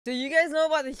So you guys know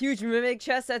about the huge mimic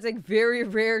chest that's like very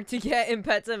rare to get in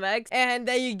Pets MX, and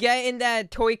that you get in that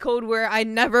toy code where I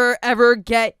never ever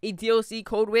get a DLC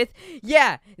code with?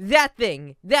 Yeah, that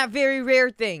thing, that very rare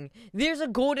thing. There's a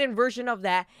golden version of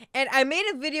that, and I made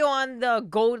a video on the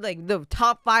gold, like the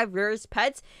top 5 rarest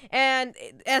pets, and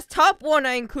as top 1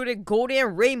 I included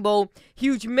golden rainbow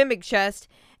huge mimic chest,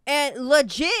 and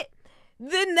legit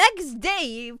the next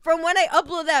day from when I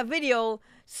upload that video,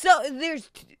 so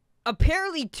there's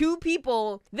apparently 2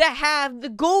 people that have the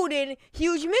golden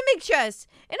huge mimic chest,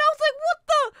 and I was like, what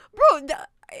the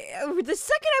bro, the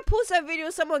second I post that video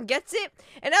someone gets it,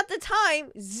 and at the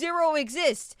time 0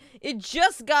 exists. It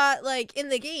just got like in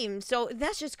the game, so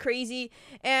that's just crazy.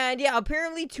 And yeah,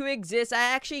 apparently 2 exist. I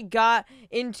actually got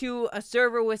into a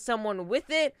server with someone with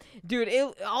it, dude.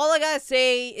 All I gotta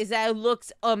say is that it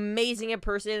looks amazing in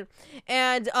person,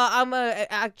 and I'm gonna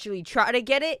actually try to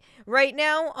get it right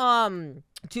now,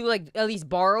 to like at least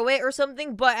borrow it or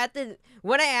something. But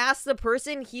when I asked the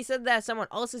person, he said that someone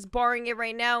else is borrowing it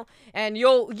right now, and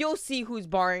you'll see who's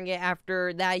borrowing it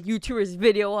after that YouTuber's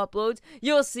video uploads.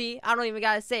 You'll see. I don't even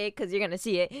gotta say it because you're gonna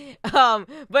see it.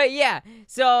 But yeah,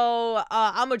 so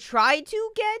I'm gonna try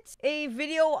to get a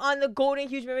video on the golden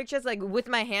huge mimic chest, like with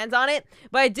my hands on it.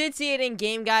 But I did see it in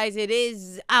game, guys. It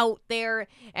is out there,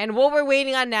 and what we're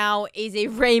waiting on now is a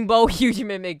rainbow huge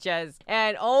mimic chest.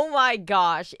 And oh my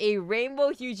gosh, a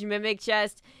rainbow huge mimic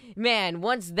chest, man,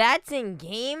 once that's in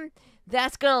game,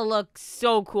 that's gonna look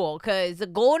so cool, because the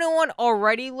golden one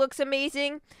already looks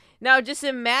amazing. Now just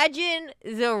imagine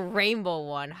the rainbow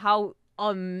one, how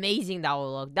amazing that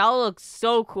will look. That will look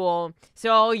so cool.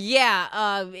 So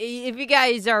yeah, if you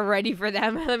guys are ready for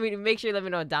them, let me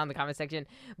know down in the comment section.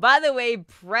 By the way,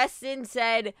 Preston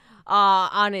said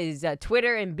on his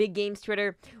Twitter and Big Games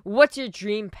Twitter, what's your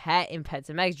dream pet in Pets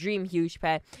MX? Dream huge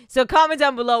pet. So comment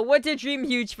down below, what's your dream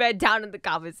huge pet down in the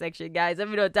comment section, guys. Let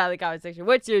me know down in the comment section,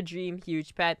 what's your dream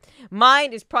huge pet?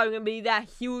 Mine is probably gonna be that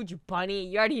huge bunny.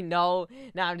 You already know.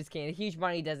 No, I'm just kidding. The huge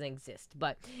bunny doesn't exist.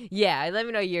 But yeah, let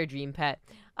me know your dream pet.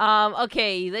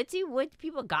 Okay, let's see what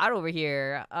people got over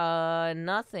here.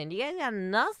 Nothing. You guys got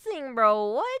nothing,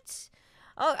 bro. What?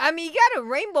 Oh, I mean, you got a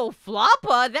rainbow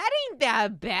floppa. That ain't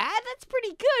that bad. That's pretty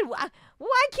good.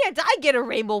 Why can't I get a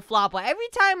rainbow floppa? Every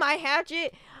time I hatch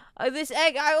it, this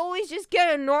egg, I always just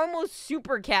get a normal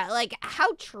super cat. Like,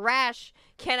 how trash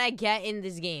can I get in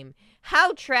this game?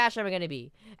 How trash am I gonna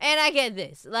be? And I get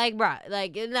this. Like, bruh,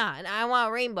 like, nah, I want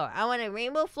a rainbow. I want a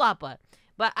rainbow floppa.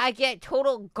 But I get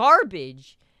total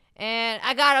garbage. And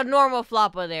I got a normal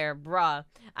floppa there, bruh.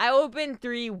 I opened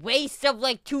 3, waste of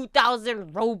like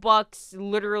 2,000 Robux,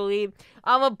 literally.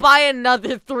 I'm gonna buy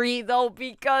another 3 though,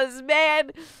 because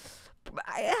man,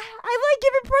 I like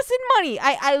giving Preston money.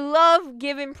 I love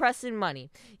giving Preston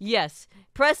money. Yes,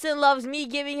 Preston loves me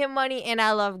giving him money, and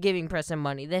I love giving Preston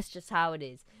money. That's just how it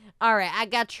is. Alright, I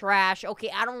got trash.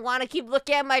 Okay, I don't want to keep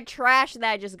looking at my trash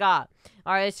that I just got.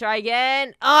 Alright, let's try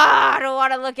again. I don't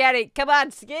want to look at it. Come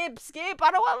on, skip.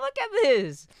 I don't want to look at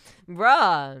this.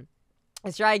 Bruh.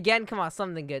 Let's try again. Come on,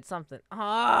 something good. Something.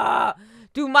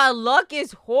 Dude, my luck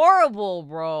is horrible,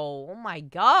 bro. Oh my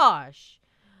gosh.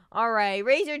 Alright,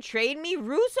 Razor, trade me.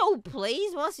 Russo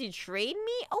plays, wants to trade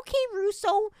me. Okay,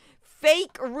 Russo.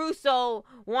 Fake Russo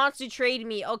wants to trade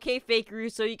me. Okay, fake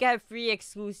Russo, you got a free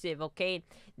exclusive, okay?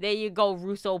 There you go,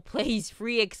 Russo plays,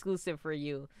 free exclusive for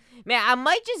you. Man, I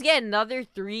might just get another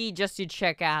 3 just to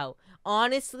check out.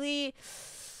 Honestly,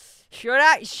 should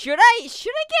I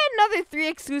get another 3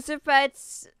 exclusive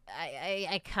pets?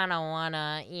 I kind of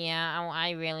wanna. Yeah,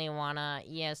 I really wanna.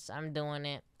 Yes, I'm doing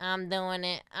it. I'm doing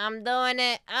it. And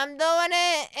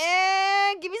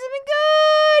give me something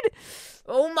good.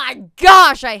 Oh my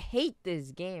gosh, I hate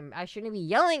this game. I shouldn't be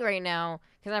yelling right now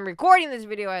because I'm recording this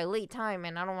video at a late time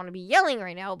and I don't want to be yelling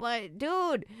right now. But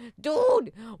dude, why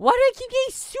do I keep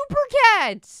getting super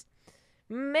cats?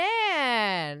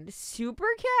 Man, super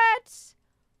cats?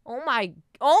 Oh my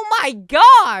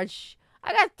gosh.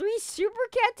 I got 3 super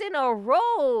cats in a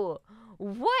row.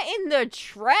 What in the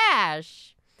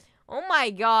trash? Oh my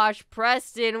gosh,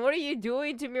 Preston, what are you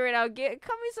doing to me right now? Cut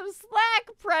me some slack,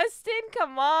 Preston.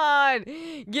 Come on.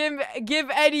 Give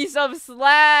Eddie some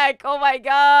slack. Oh my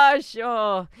gosh.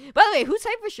 Oh. By the way, who's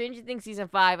hyped for Stranger Things Season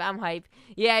 5? I'm hyped.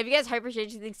 Yeah, if you guys hyped for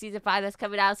Stranger Things Season 5, that's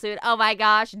coming out soon. Oh my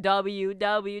gosh. W.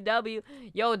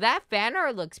 Yo, that fan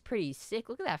art looks pretty sick.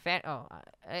 Look at that fan. Oh,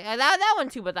 that one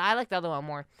too, but I like the other one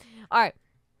more. All right.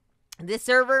 This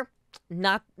server,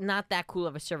 not that cool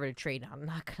of a server to trade on, I'm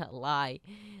not gonna lie.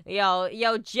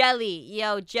 Yo, Jelly.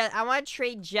 I want to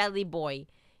trade Jelly Boy.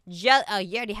 You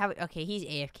already have it. Okay, he's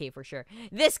AFK for sure.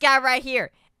 This guy right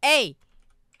here. Hey,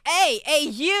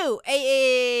 you,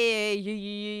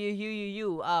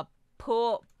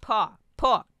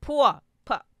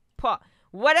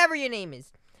 whatever your name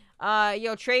is.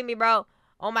 Yo, trade me, bro.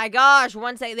 Oh my gosh,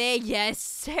 one second there. Yes,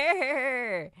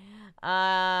 sir.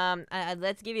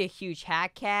 Let's give you a huge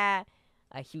hat cat.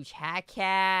 A huge hat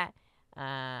cat.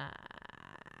 Yeah,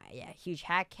 huge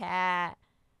hat cat.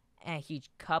 And a huge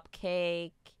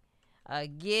cupcake.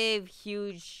 Give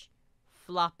huge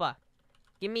flopper.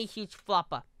 Give me huge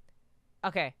flopper.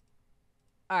 Okay.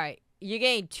 Alright. You're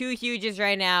getting 2 huges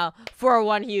right now for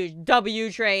 1 huge.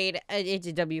 W trade. It's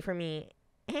a W for me.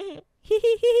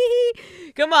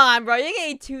 Come on, bro. You're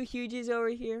getting 2 huges over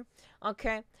here.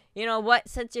 Okay. You know what?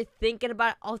 Since you're thinking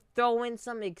about it, I'll throw in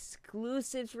some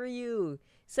exclusives for you.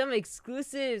 Some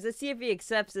exclusives. Let's see if he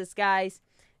accepts this, guys.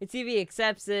 Let's see if he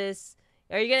accepts this.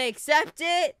 Are you going to accept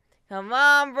it? Come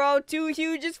on, bro. 2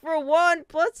 huges for 1.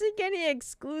 Plus, you're getting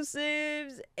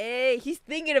exclusives. Hey, he's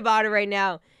thinking about it right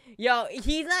now. Yo,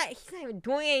 he's not even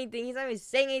doing anything. He's not even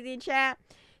saying anything in chat.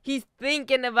 He's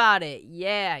thinking about it.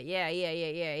 Yeah. He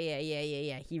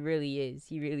really is.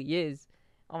 He really is.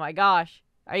 Oh, my gosh.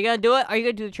 Are you going to do it? Are you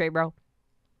going to do the trade, bro?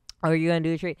 Are you going to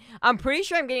do the trade? I'm pretty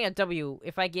sure I'm getting a W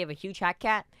if I give a huge hat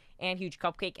cat and huge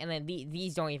cupcake. And then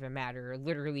these don't even matter.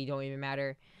 Literally don't even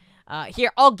matter.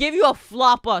 Here, I'll give you a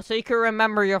flopper so you can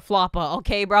remember your flopper.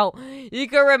 Okay, bro? You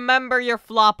can remember your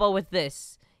flopper with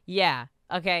this. Yeah.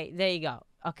 Okay, there you go.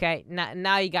 Okay,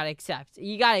 now you gotta accept.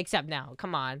 You gotta accept now.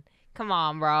 Come on. Come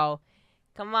on, bro.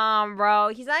 Come on, bro.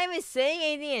 He's not even saying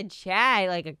anything in chat,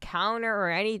 like a counter or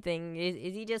anything.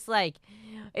 Is he just like...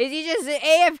 Is he just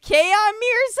AFK on me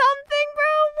or something, bro?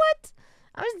 What?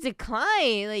 I'm just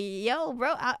decline. Like, yo,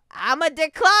 bro, I'm a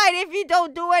decline if you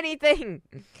don't do anything.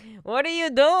 What are you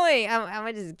doing? I'm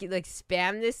gonna just like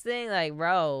spam this thing. Like,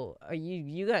 bro, are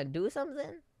you gonna do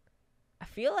something? I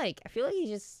feel like he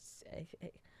just...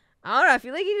 I don't know. I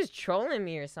feel like he's just trolling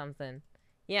me or something.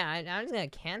 Yeah, I'm just gonna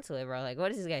cancel it, bro. Like,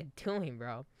 what is this guy doing,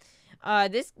 bro?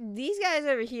 These guys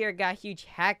over here got huge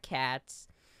hat cats.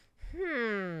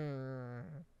 You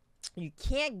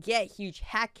can't get huge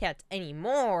hat cats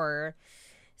anymore.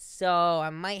 So I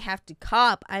might have to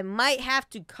cop.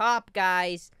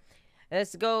 Guys.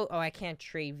 Let's go. Oh, I can't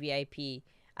trade VIP.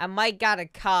 I might gotta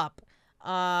cop.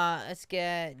 Let's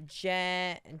get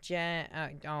Jen.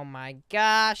 Oh my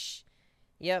gosh.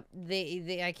 Yep,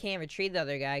 I can't even trade the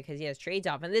other guy because he has trades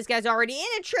off. And this guy's already in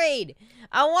a trade.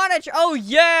 I want to... Oh,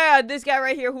 yeah. This guy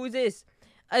right here. Who's this?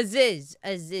 Aziz.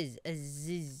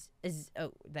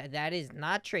 Oh, that is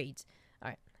not trades. All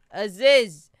right.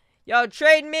 Aziz. Yo,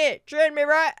 trade me. Trade me,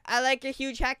 right? I like your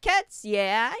huge hat cats.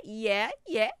 Yeah.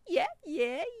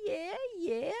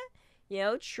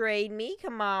 Yo, trade me.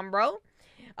 Come on, bro.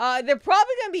 They're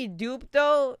probably gonna be duped,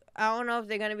 though. I don't know if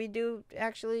they're gonna be duped,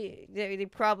 actually. They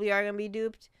probably are gonna be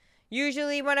duped.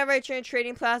 Usually, whenever I trade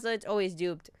Trading Plaza, it's always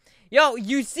duped. Yo,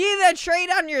 you see the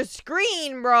trade on your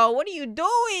screen, bro. What are you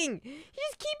doing? He's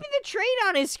just keeping the trade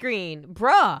on his screen.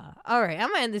 Bruh. Alright,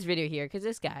 I'm gonna end this video here, because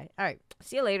this guy. Alright,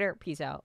 see you later. Peace out.